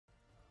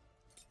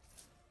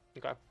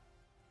Okay.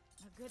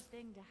 A good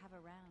thing to have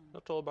around. No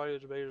total body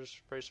debaters,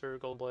 bracer,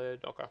 gold blade.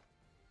 Okay.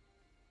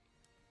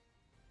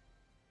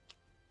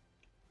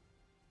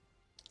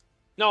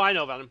 No, I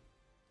know, Venom.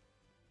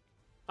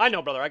 I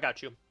know, brother. I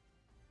got you.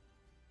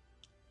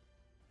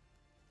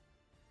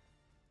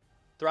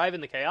 Thrive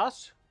in the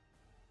chaos?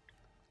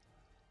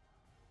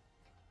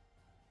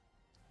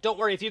 Don't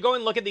worry, if you go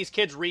and look at these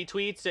kids'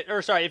 retweets,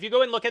 or sorry, if you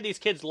go and look at these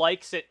kids'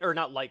 likes, or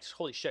not likes,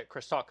 holy shit,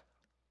 Chris, talk.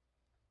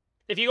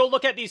 If you go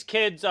look at these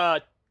kids'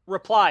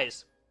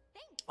 replies,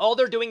 all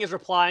they're doing is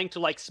replying to,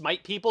 like,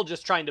 Smite people,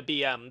 just trying to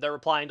BM. They're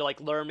replying to, like,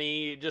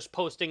 Lermy, just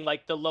posting,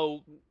 like, the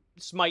low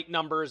Smite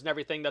numbers and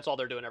everything. That's all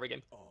they're doing every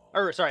game.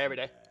 Or, sorry, every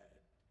day.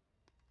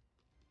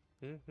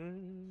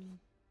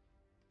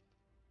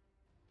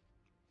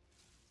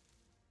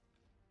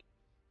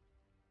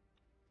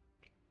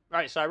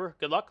 Alright, Cyber,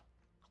 good luck.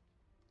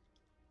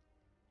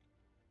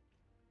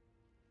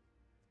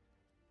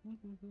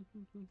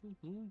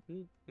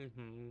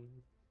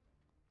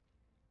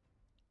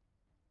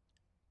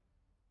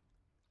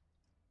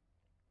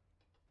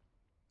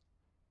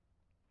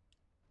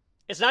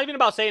 It's not even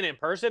about saying it in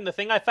person. The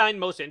thing I find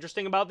most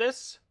interesting about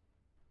this...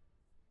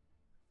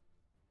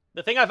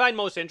 The thing I find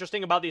most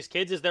interesting about these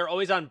kids is they're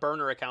always on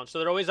burner accounts. So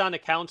they're always on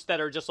accounts that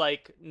are just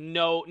like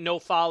no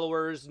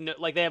followers,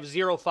 like they have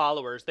 0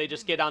 followers. They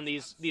just get on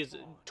these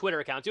Twitter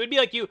accounts. It'd be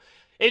like you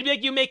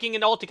making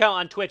an alt account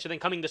on Twitch and then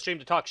coming to stream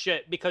to talk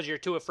shit because you're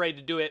too afraid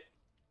to do it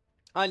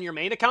on your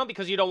main account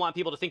because you don't want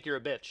people to think you're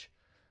a bitch.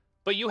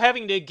 But you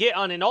having to get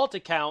on an alt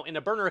account and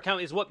a burner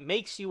account is what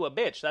makes you a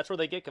bitch. That's where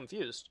they get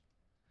confused.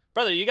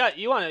 Brother, you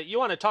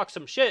want to talk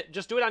some shit,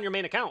 just do it on your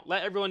main account.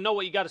 Let everyone know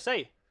what you got to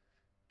say.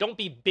 Don't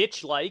be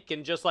bitch-like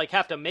and just, like,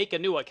 have to make a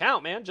new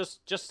account, man. Just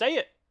say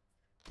it.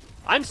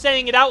 I'm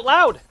saying it out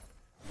loud.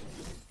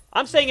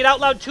 I'm saying it out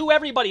loud to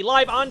everybody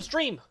live on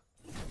stream.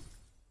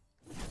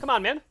 Come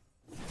on, man.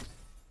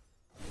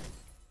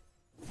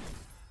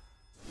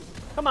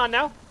 Come on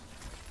now.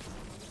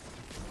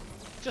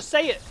 Just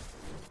say it.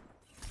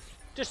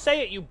 Just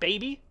say it, you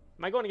baby.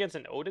 Am I going against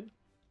an Odin?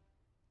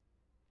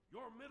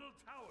 Your middle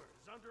tower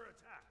is under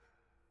attack.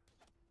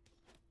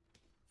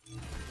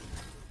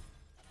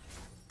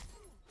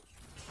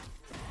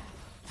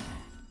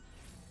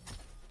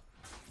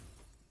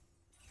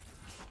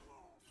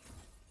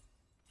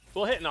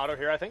 We'll hit an auto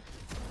here, I think.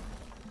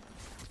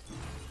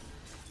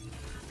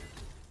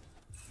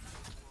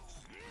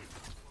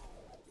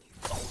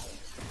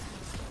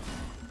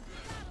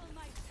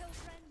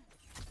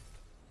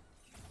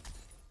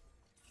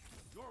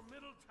 Your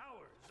middle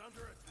tower is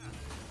under attack.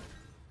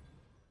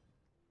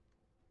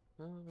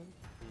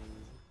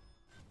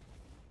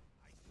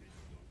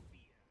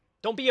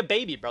 Don't be a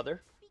baby,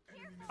 brother.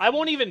 I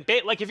won't even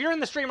ban. Like, if you're in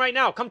the stream right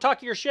now, come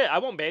talk your shit. I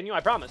won't ban you. I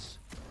promise.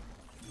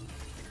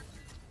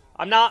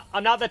 I'm not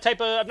the type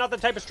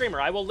of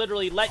streamer. I will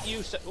literally let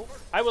you say, oh,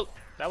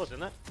 that was in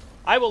that.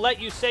 I will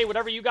let you say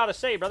whatever you gotta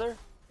say, brother.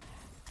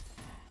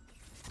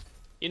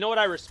 You know what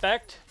I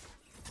respect?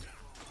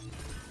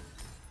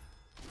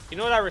 You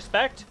know what I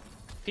respect?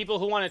 People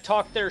who want to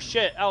talk their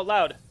shit out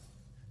loud.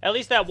 At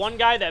least that one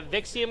guy, that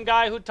Vixium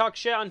guy who talked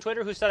shit on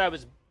Twitter, who said I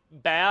was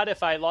bad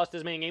if I lost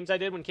as many games I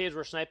did when kids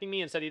were sniping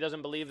me, and said he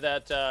doesn't believe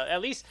that, at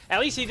least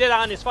he did it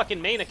on his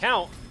fucking main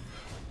account.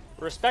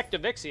 Respect to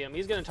Vixium.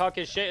 He's gonna talk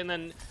his shit, and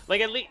then, like,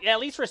 at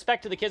least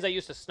respect to the kids that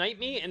used to snipe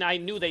me, and I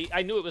knew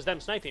it was them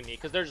sniping me,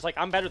 because they're just like,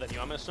 I'm better than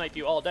you, I'm gonna snipe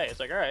you all day. It's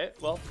like, alright,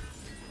 well,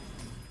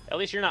 at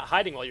least you're not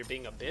hiding while you're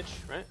being a bitch,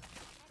 right?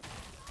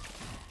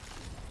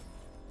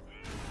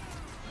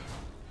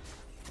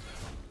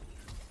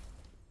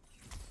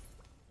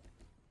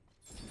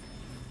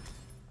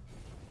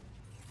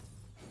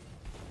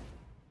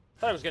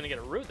 Thought I was gonna get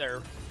a root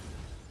there.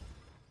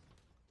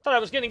 Thought I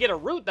was gonna get a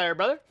root there,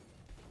 brother.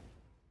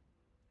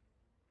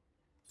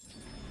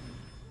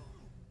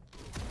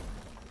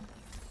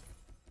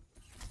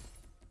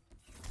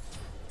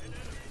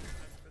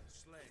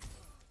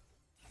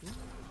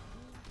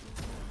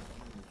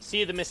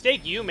 See, the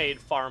mistake you made,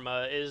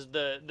 Pharma, is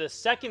the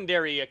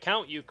secondary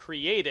account you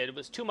created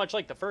was too much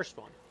like the first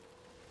one.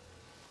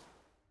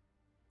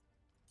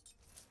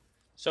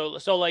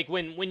 So like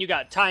when you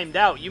got timed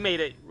out, you made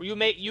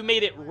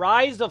it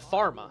Rise of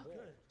Pharma.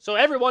 So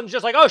everyone's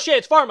just like, oh shit,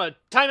 it's Pharma,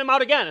 time him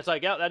out again. It's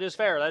like, yeah, that is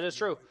fair, that is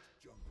true.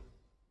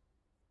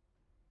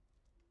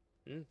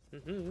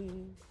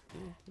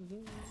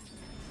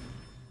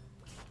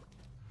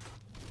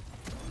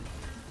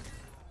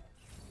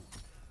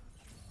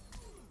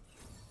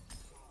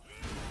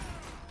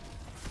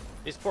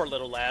 These poor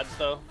little lads,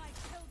 though.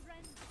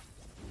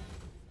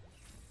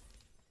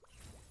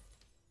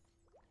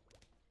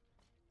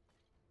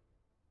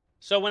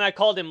 So when I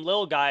called him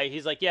Lil Guy,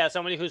 he's like, yeah,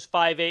 somebody who's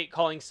 5'8"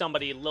 calling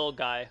somebody Lil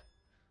Guy.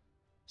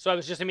 So I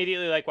was just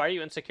immediately like, why are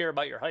you insecure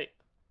about your height?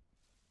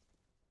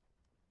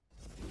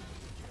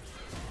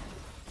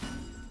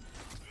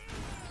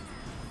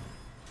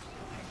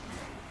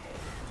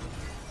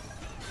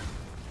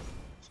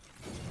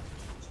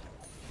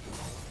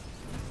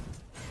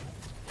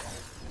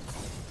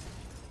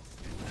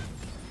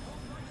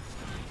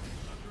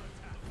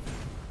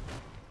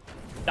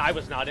 I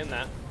was not in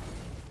that.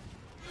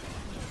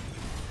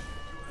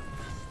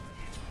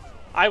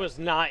 I was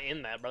not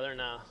in that, brother.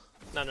 No.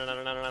 No, no, no,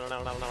 no, no, no, no,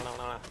 no, no, no, no,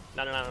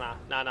 no, no, no, no,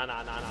 no, no,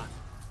 no, no, no.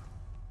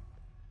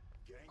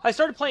 I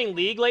started playing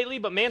League lately,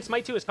 but man,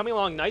 Smite 2 is coming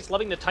along nice.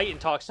 Loving the Titan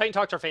Talks. Titan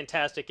Talks are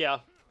fantastic, yeah.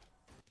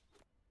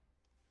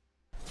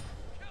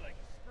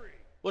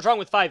 What's wrong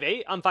with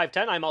 5'8"? I'm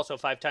 5'10". I'm also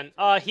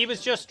 5'10". He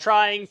was just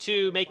trying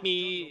to make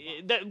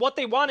me... what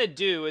they want to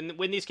do, and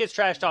when these kids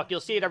trash talk, you'll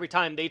see it every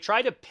time. They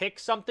try to pick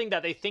something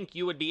that they think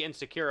you would be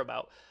insecure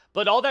about.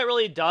 But all that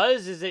really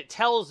does is it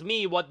tells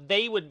me what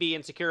they would be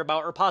insecure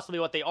about, or possibly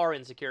what they are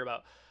insecure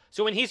about.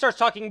 So when he starts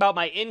talking about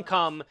my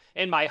income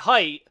and my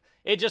height,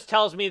 it just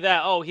tells me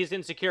that, oh, he's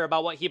insecure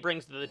about what he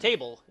brings to the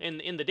table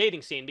in the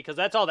dating scene, because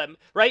that's all that...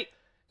 Right?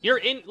 You're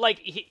in, like,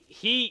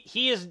 he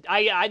is,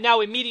 I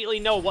now immediately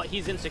know what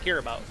he's insecure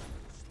about.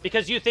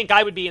 Because you think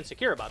I would be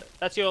insecure about it.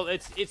 That's, you know,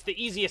 it's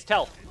the easiest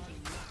tell.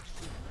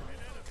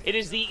 It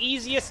is the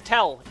easiest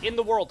tell in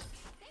the world.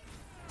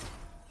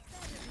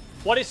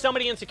 What is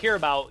somebody insecure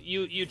about?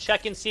 You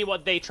check and see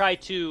what they try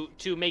to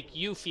make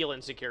you feel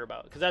insecure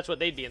about. Because that's what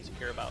they'd be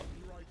insecure about.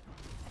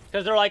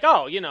 Because they're like,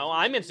 oh, you know,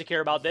 I'm insecure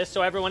about this,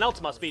 so everyone else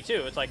must be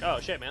too. It's like, oh,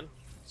 shit, man.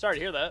 Sorry to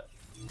hear that.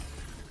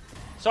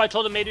 So I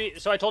told him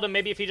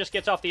maybe if he just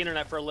gets off the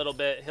internet for a little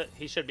bit,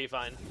 he should be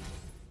fine.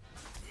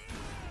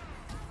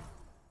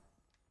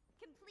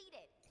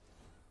 Completed.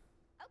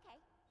 Okay.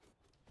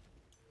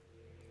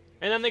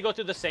 And then they go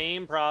through the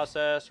same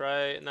process,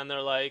 right? And then they're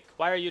like,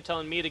 "Why are you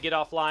telling me to get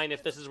offline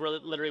if this is really,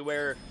 literally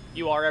where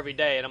you are every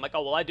day?" And I'm like,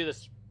 "Oh, well, I do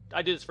this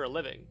for a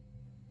living."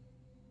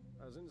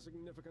 As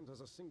insignificant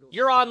as a single...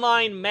 You're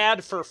online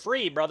mad for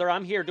free, brother.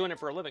 I'm here doing it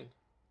for a living.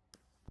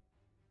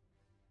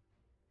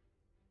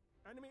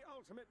 Enemy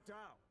ultimate down.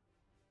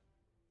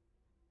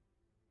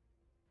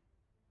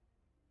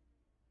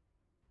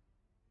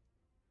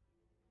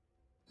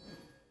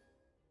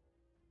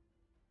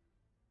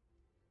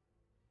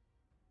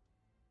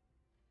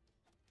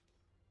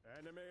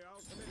 Enemy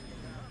ultimate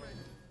coming.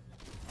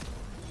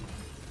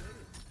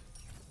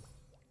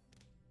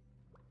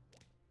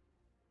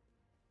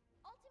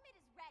 Ultimate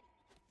is ready.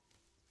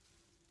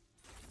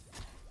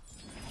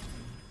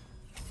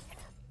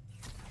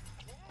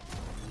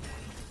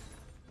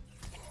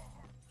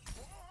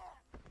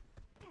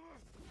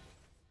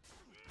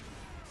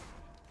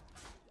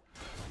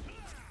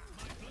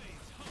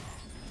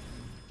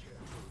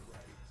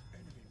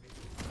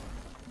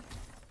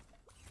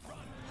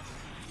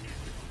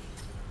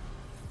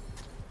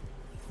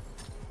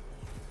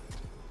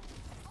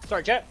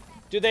 Sorry, chat.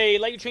 Do they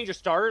let you change your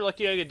starter? Like,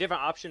 do you have a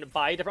different option to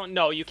buy a different one?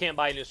 No, you can't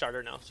buy a new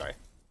starter. No, sorry.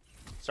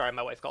 Sorry,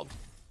 my wife called.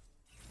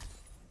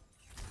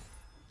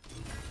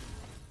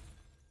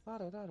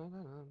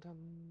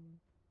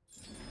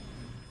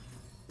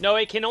 No,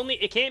 it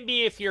can't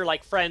be if your,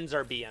 like, friends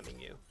are BMing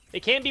you.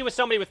 It can't be with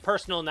somebody with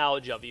personal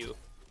knowledge of you.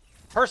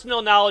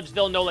 Personal knowledge,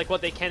 they'll know, like,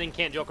 what they can and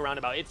can't joke around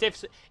about.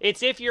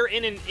 It's if you're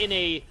in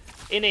a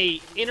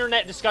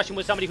internet discussion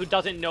with somebody who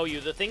doesn't know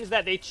you. The things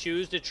that they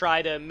choose to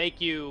try to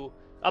make you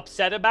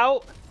upset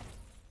about.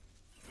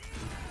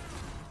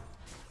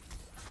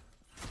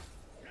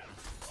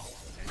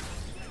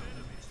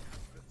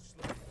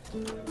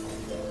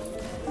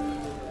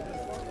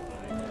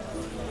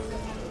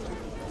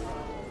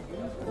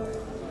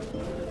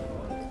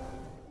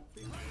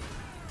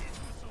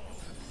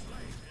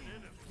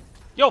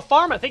 Yo,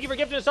 Pharma, thank you for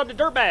gifting us up to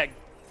Dirtbag.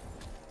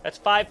 That's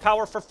 5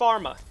 power for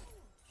Pharma.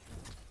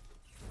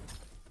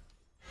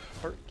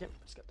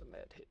 It's got the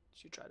mad hit.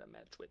 You try to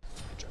match with.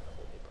 You try to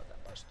hold me, but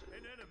that busted.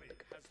 An enemy has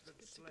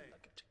been slain.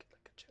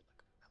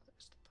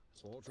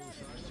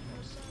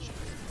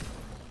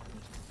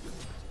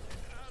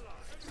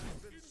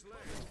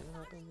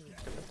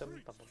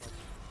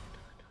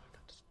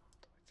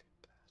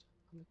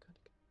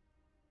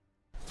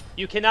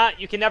 You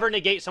can never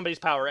negate somebody's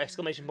power.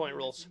 Exclamation point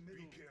rules.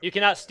 You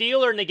cannot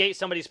steal or negate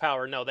somebody's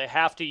power. No, they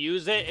have to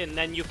use it, and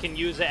then you can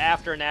use it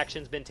after an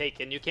action's been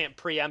taken. You can't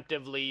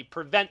preemptively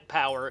prevent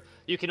power.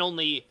 You can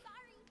only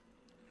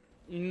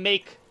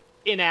make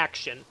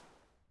inaction.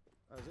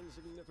 As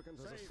insignificant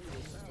as a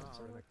single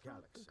star in a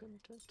galaxy. An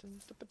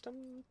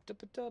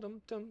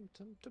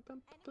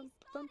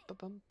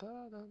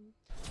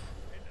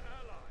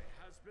ally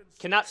has been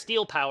Cannot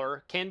steal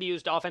power. Can be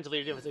used offensively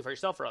or defensively for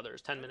yourself or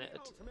others. 10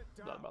 minutes.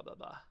 Blah, blah, blah,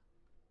 blah.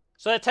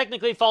 So that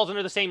technically falls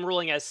under the same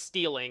ruling as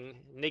stealing,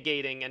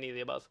 negating any of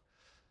the above.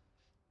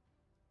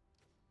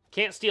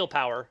 Can't steal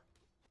power.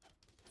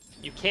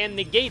 You can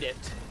negate it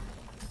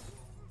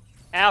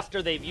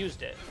after they've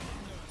used it.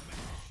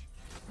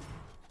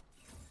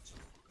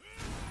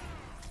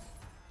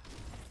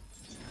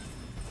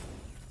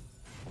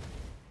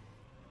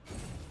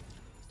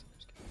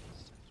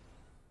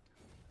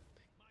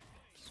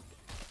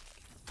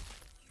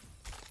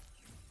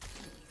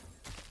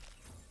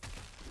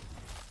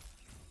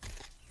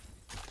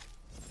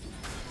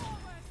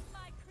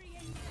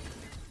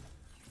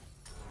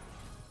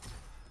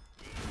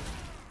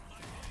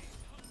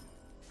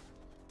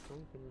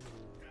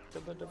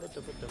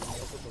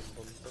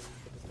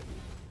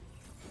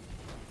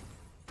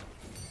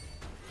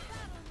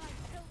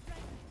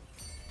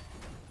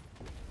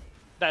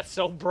 That's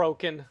so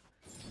broken.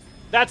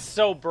 That's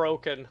so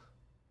broken.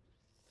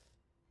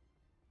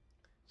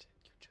 You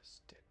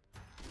just did.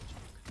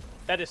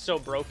 That is so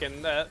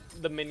broken that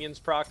the minions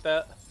proc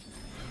that.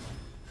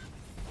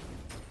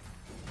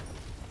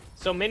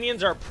 So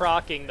minions are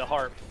proccing the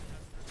harp.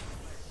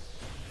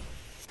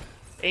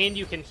 And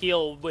you can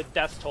heal with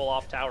Death Toll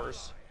off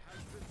towers.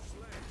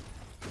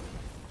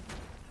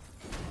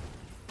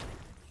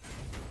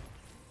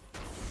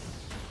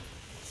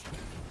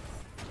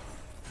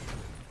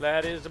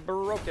 That is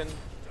broken.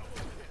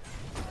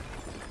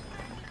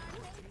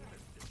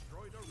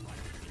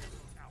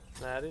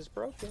 That is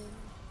broken.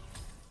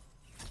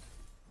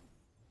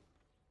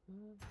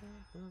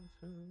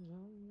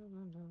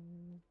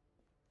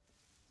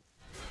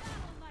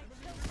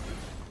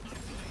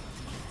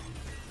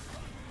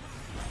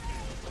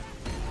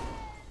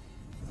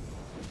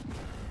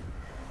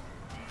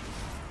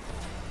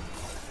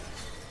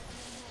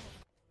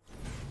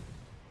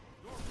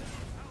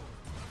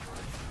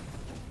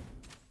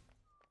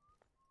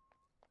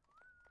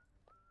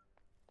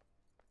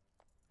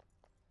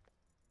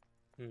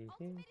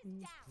 Ultimate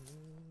is down.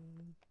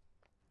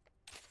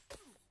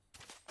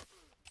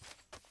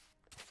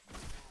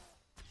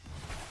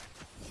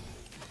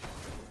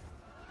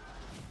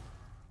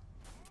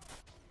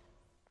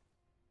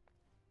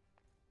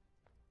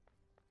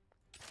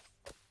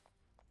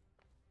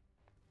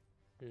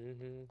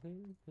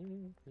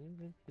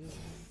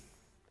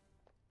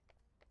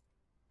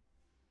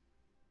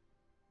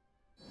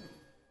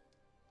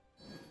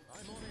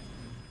 I'm on it.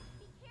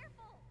 Be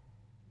careful.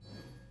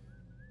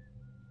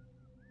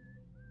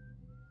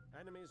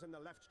 Enemies in the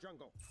left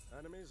jungle.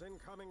 Enemies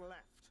incoming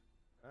left.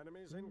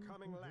 Enemies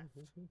incoming left.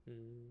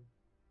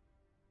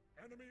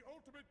 Enemy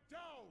ultimate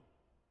down!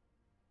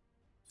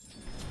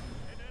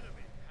 An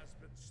enemy has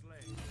been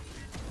slain.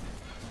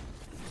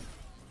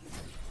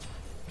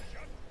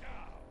 Shut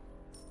down!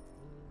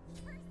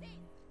 First aid.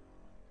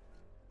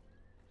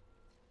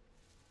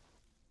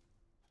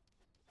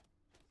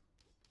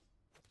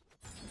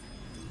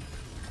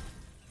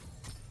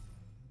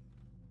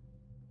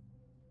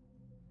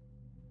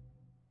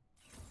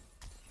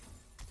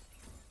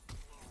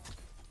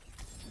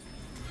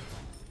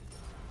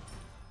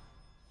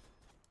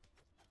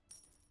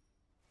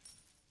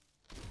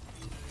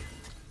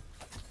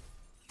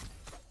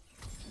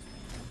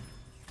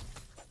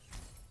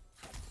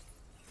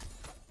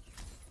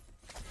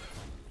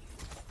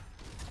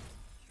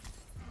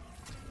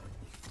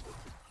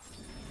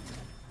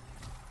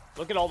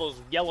 Look at all those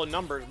yellow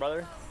numbers,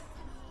 brother.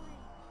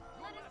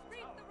 Let us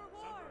reap the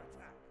reward.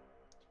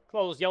 Look at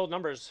all those yellow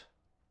numbers.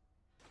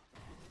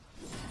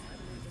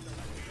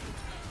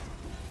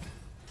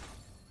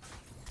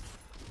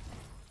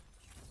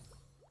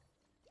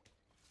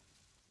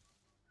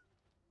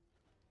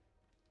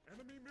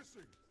 Enemy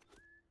missing.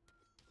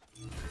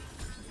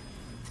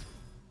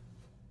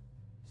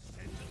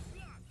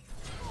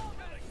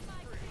 Forward,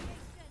 my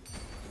creation.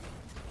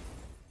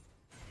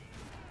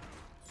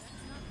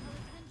 That's not no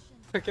attention.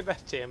 Look at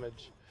that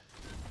damage.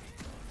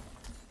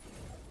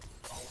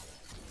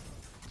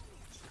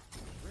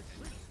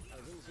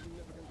 As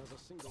insignificant as a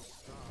single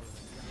star in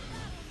a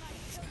Battle, my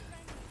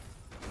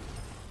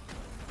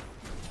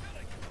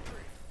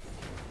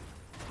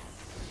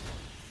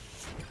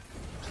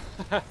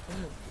children.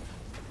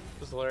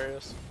 This is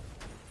hilarious.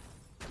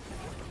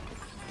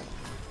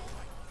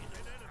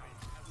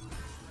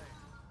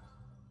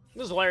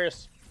 This is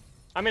hilarious.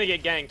 I'm gonna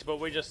get ganked, but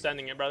we're just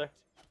sending it, brother.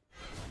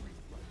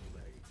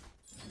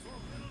 Your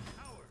middle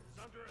tower is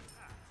under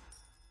attack.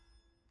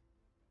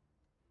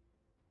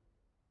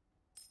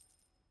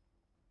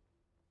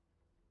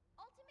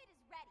 Ultimate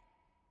is ready.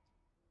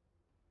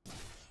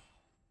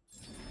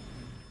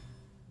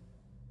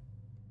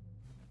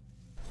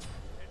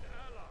 An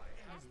ally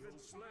has been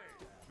slain.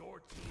 Your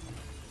team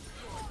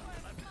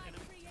Forward, my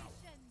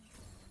creation.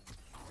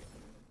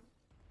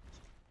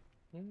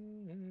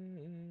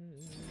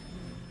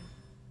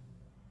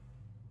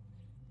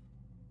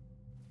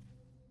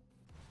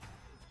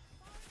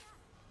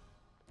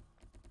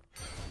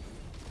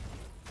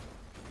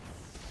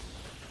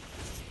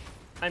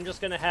 I'm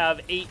just gonna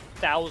have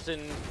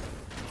 8,000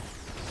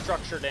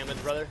 structure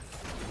damage, brother.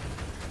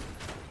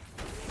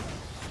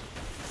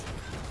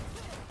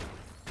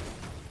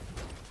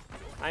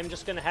 I'm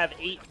just gonna have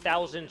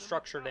 8,000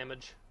 structure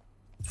damage.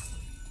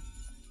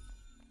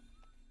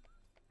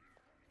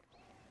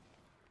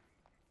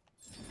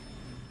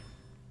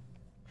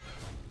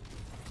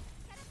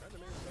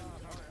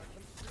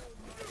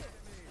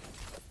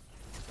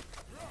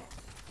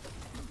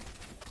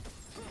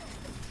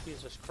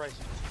 Jesus Christ.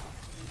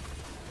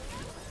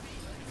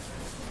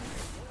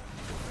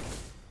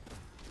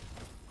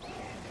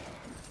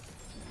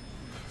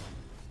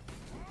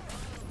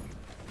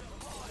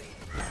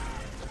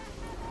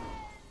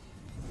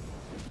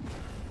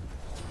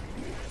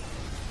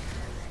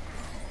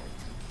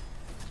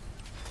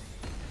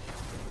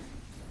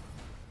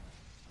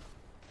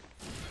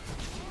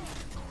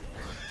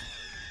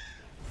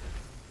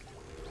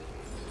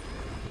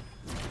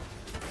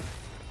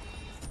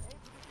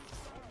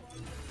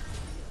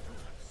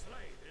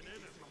 slain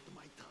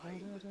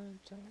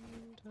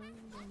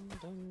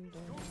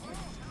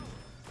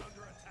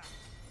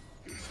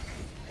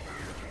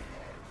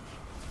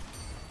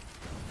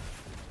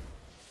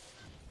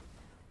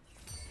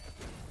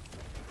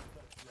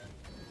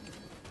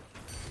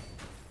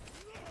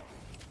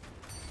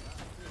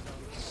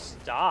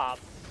Stop.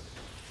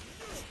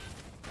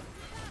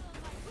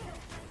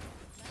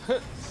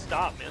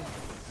 Stop, man.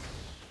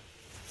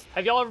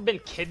 Have y'all ever been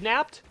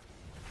kidnapped?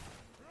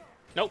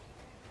 Nope.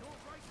 Your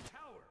right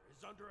tower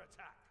is under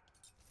attack.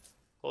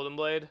 Golden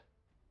Blade.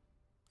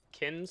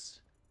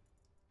 Kins.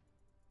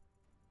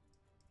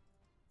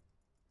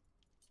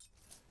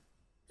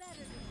 Better to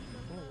keep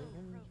a low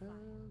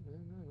profile.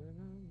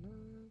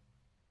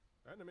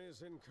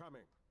 Enemies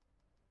incoming.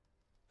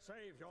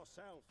 Save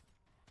yourself.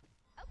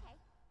 Okay.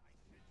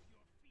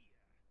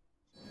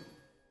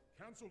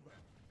 Cancel them.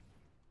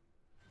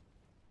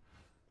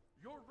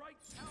 Your right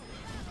tower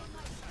is under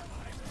attack.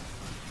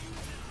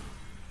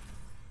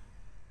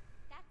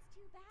 That's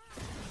too bad.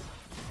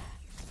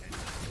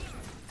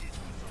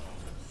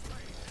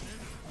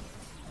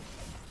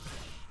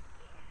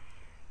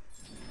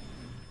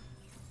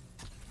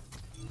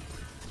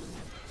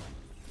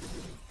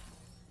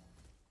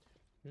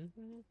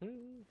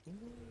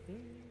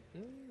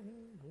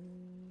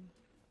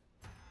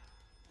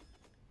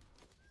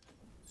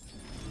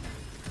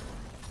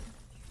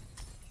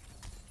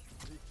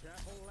 Be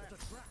careful left.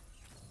 It's a trap.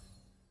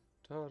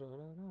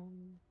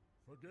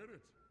 Forget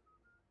it.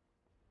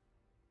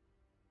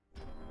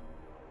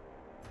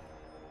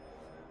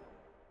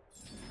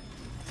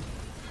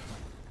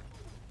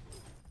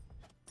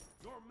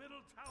 Your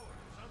middle tower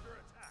is under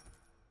attack.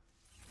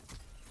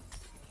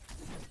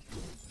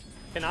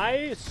 Can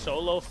I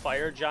solo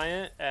Fire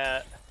Giant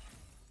at...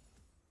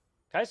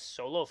 Can I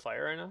solo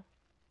Fire right now?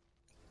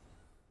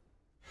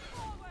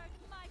 Forward,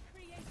 my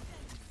creation.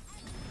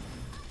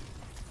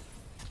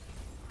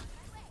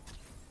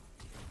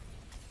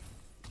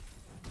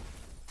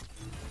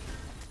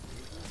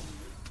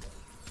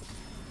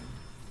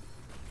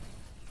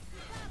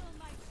 Battle,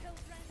 my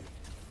children.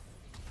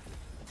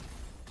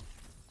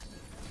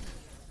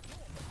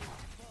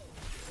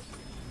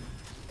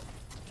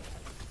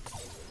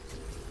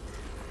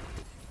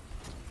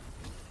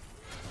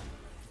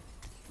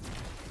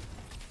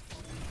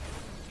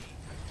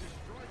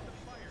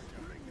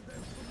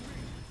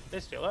 They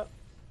steal it.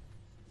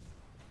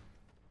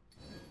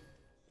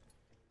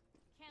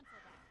 Cancel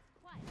that.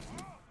 Quiet.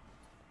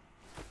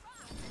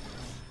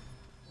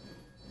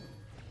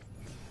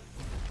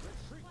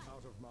 Retreat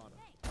out of mana.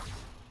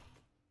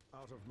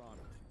 Out of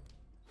mana.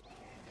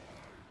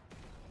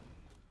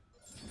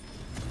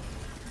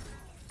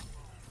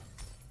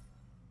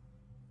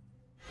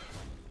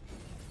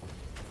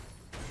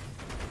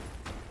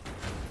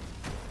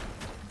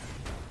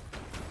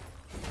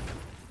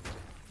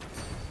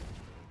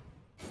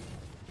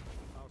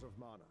 Out of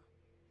mana.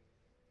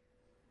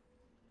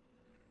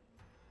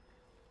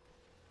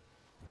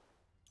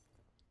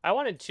 I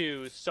wanted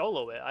to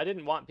solo it. I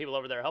didn't want people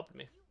over there helping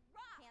me. You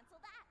rock. Cancel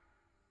that.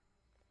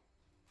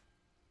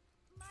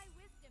 My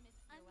wisdom is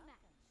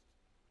unmatched.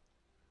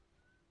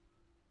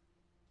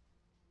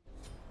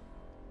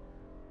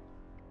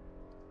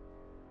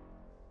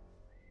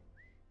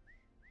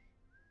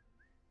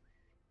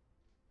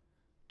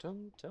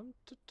 Dum, dum,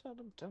 dum,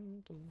 dum,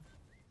 dum, dum.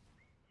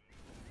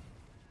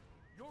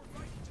 Your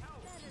right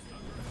tower is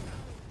under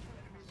attack.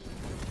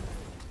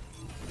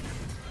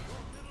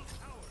 Your middle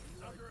tower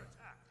is under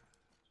attack.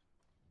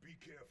 Be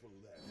careful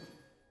left.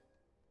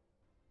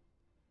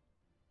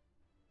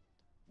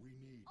 We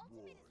need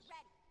Ultimate wars.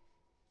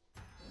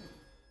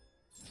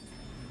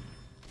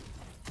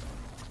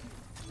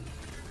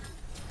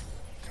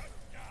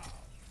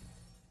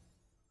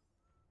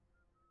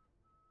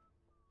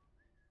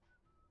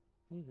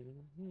 is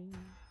ready.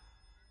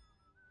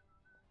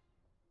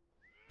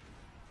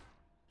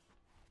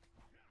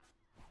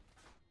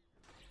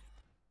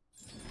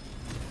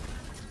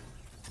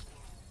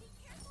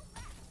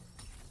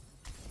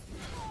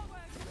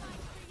 Forward, my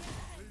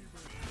creation.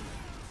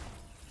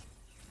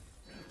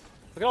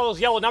 Look at all those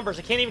yellow numbers.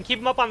 I can't even keep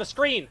them up on the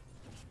screen.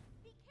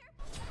 Be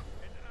careful.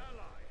 An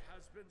ally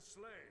has been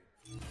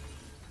slain.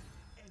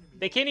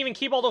 They can't even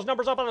keep all those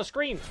numbers up on the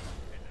screen. An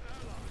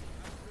ally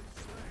has been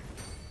slain.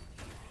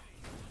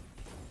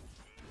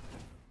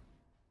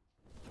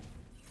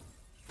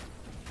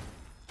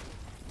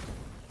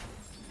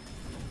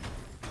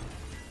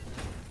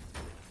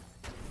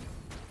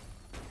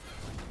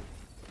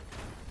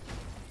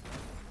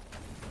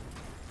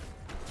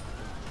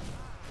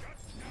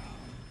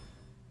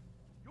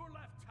 Your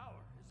left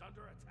tower is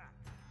under attack.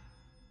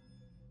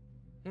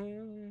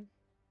 Killing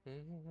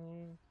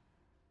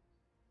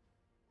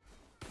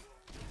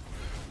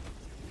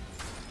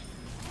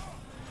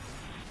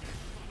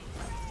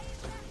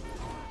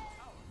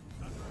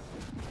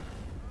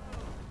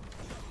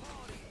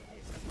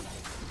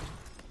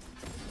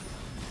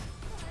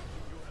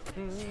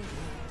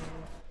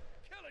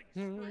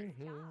spree.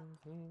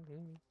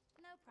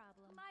 No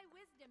problem. My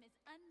wisdom is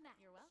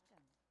unmatched. You're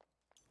welcome.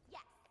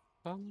 Yes.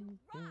 You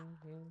rock.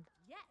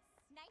 Yes.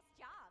 Nice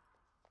job.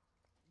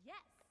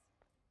 Yes.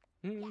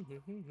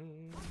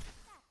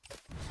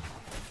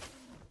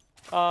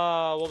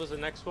 What was the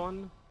next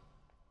one?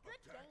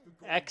 Good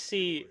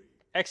game.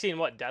 Exy and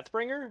what?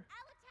 Deathbringer? I'll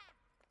attack.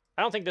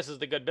 I don't think this is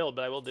the good build,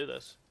 but I will do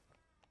this.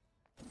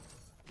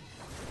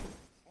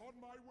 On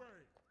my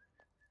way.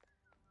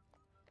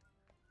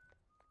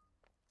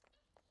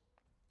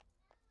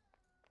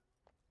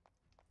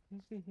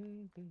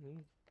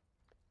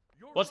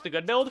 What's the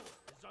good build?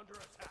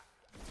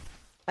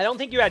 I don't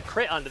think you had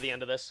crit onto the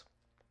end of this.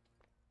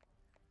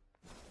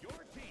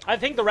 I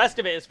think the rest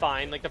of it is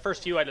fine. Like, the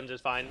first few items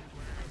is fine.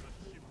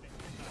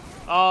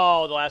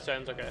 Oh, the last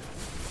item's okay.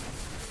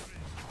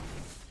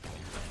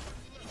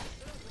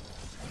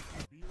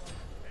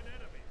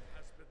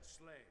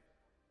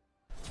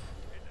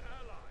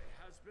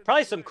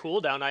 Probably some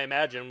cooldown, I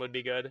imagine, would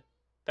be good.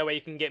 That way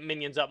you can get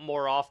minions up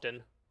more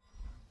often.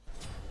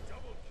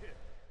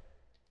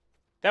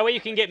 That way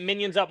you can get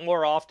minions up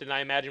more often,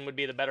 I imagine, would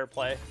be the better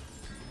play. An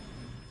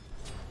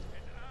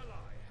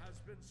ally has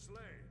been slain.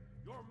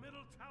 Your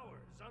middle tower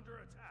is under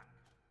attack.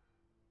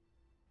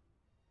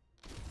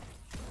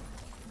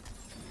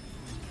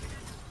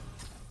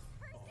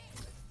 Oh,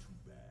 that's too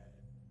bad.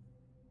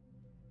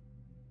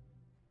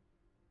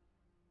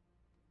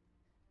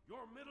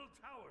 Your middle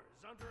tower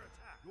is under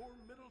attack. Your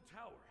middle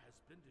tower has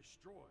been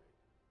destroyed.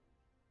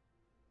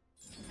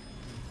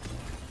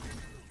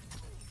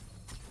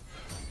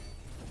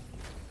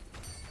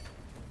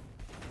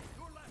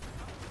 Your left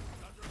tower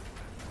is under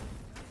attack.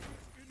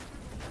 In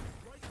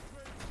right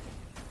frame.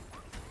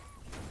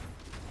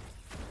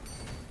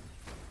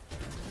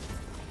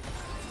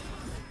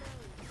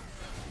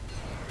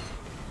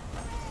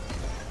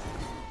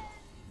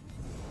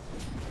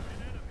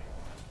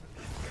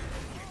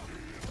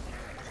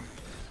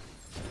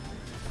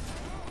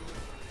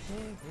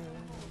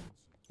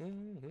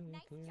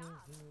 Nice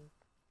job.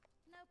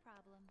 No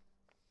problem.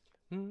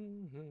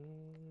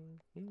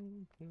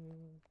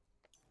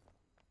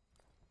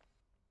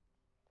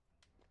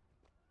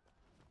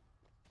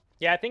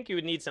 Yeah, I think you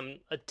would need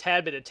a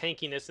tad bit of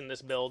tankiness in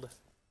this build.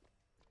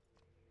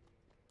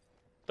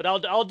 But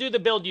I'll do the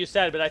build you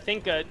said, but I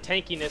think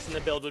tankiness in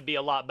the build would be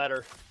a lot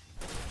better.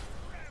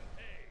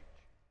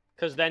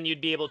 Because then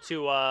you'd be able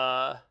to,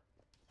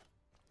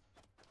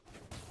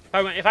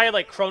 if I had,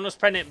 like, Chronos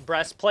Pendant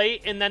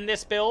Breastplate and then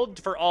this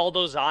build for all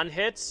those on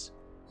hits,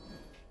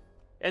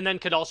 and then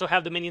could also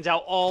have the minions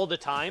out all the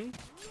time.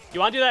 You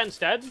want to do that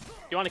instead?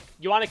 You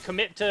want to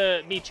commit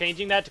to me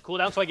changing that to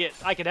cooldown so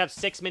I could have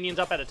 6 minions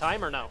up at a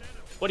time, or no?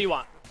 What do you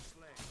want?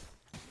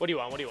 What do you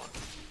want? What do you want?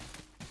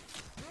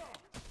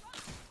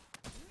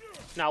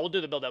 Nah, we'll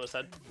do the build that was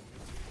said.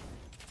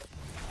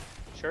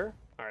 Sure?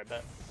 Alright,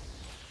 bet.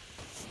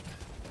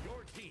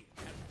 Your team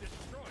has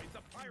destroyed the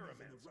In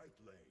pyramid. the right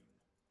lane.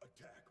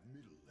 Attack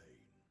middle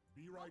lane.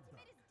 Be right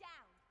back. Ultimate is down.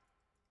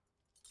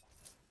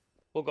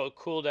 We'll go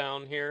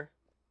cooldown here.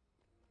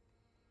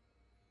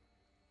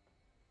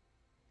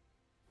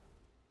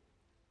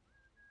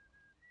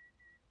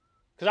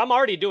 Because I'm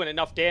already doing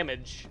enough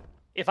damage.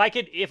 If I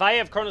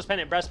have Chronos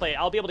Pendant Breastplate,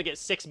 I'll be able to get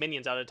 6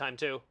 minions out at a time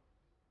too.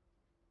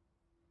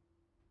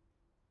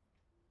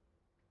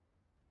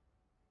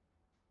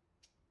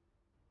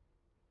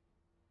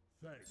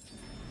 Thanks.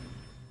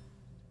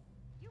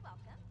 You're welcome.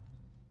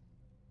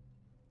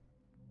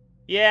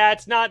 Yeah,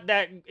 it's not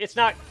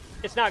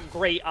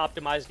great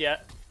optimized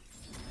yet.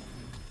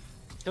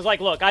 Cuz like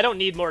look, I don't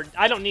need more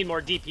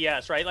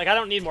DPS, right? Like I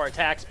don't need more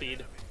attack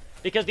speed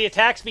because the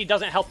attack speed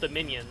doesn't help the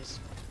minions.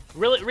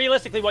 Really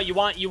realistically what you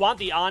want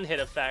the on-hit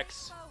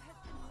effects. Foe has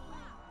been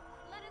slain.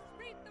 Let us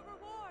reap the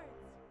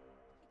rewards.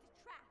 It's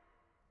a trap.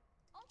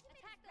 Ultimate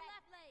attack the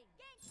left lane.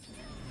 Gang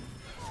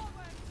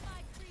forward,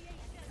 my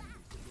creation.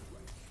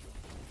 Evil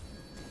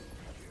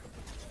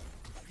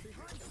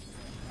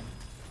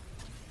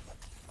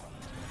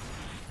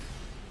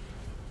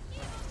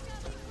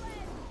shall be fled.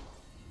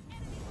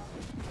 Enemy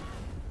will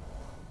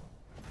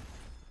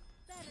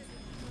better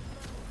than you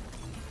alone.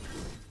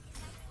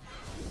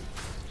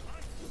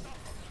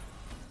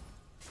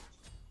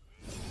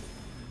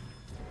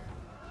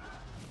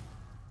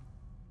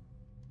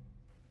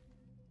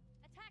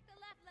 Attack the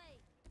left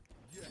lane.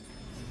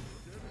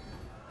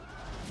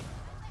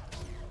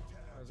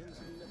 As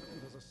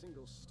insignificant as a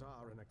single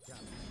star in a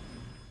galaxy.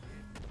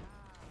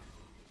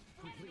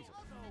 Enemy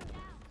ultimate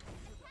down.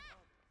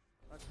 Attack.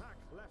 Attack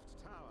left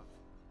tower.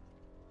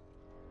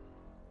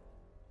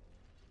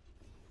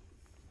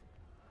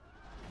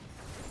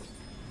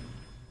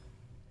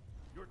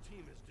 Your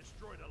team has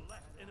destroyed a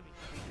left enemy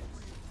phoenix.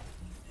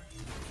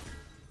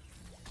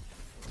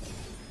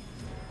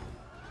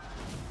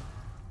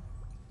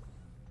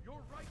 Your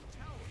right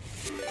tower.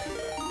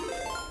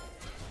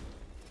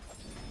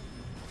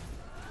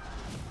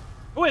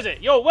 Who is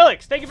it? Yo,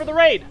 Willix, thank you for the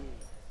raid. An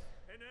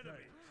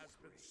enemy has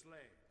been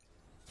slain.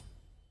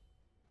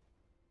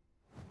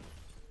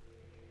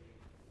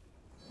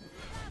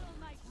 Battle,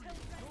 my children.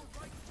 Your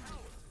right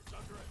tower is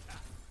under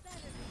attack. Better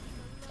than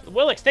you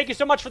alone. Willix, thank you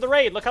so much for the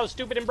raid. Look how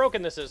stupid and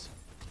broken this is.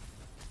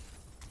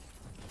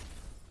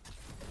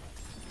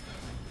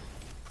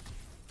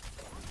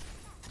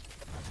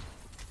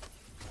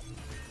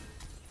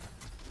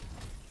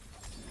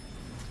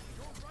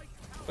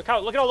 Look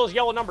at all those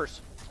yellow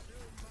numbers.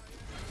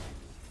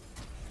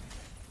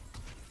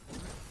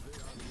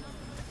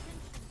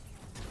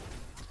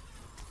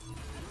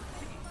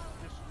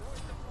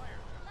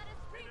 Let us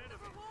reap the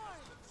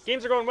rewards.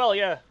 Games are going well,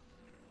 yeah.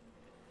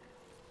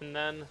 And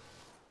then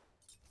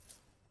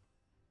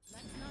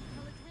Let's not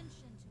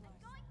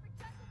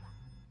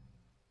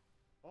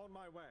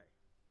on my way.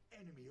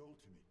 Enemy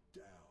ultimate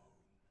down.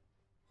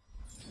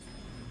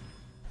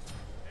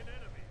 An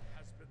enemy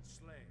has been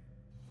slain.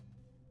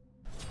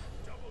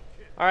 Double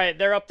kill. All right,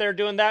 they're up there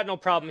doing that. No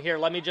problem here.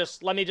 Let me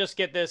just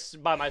get this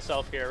by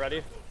myself here.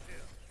 Ready?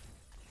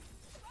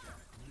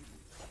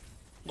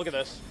 Look at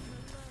this.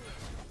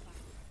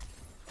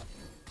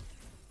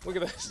 Look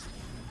at this.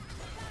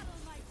 Battle,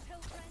 my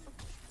children.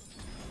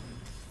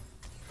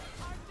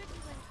 Our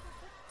vigilance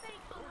will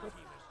forsake us.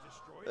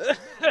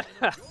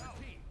 Your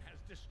team has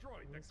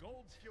destroyed the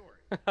Gold Fury.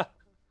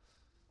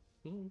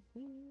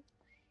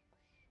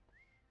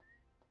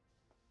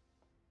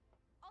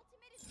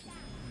 Ultimate is down.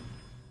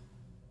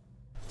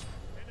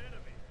 An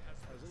enemy has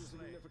As been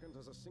slain. insignificant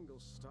as a single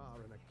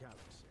star in a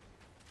galaxy.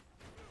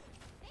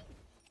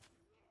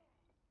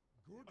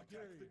 Good Attack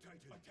day. the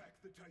Titan. Attack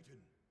the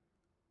Titan.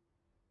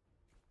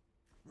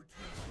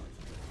 Retreat.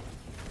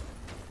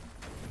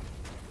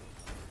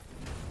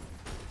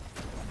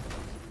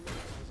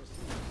 As a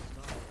single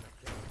star in a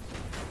galaxy.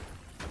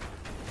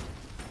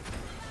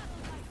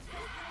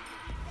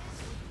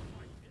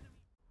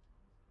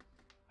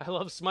 I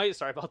love Smite.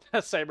 Sorry about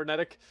that,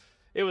 Cybernetic.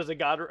 It was a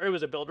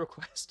build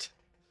request.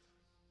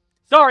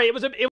 Sorry, it was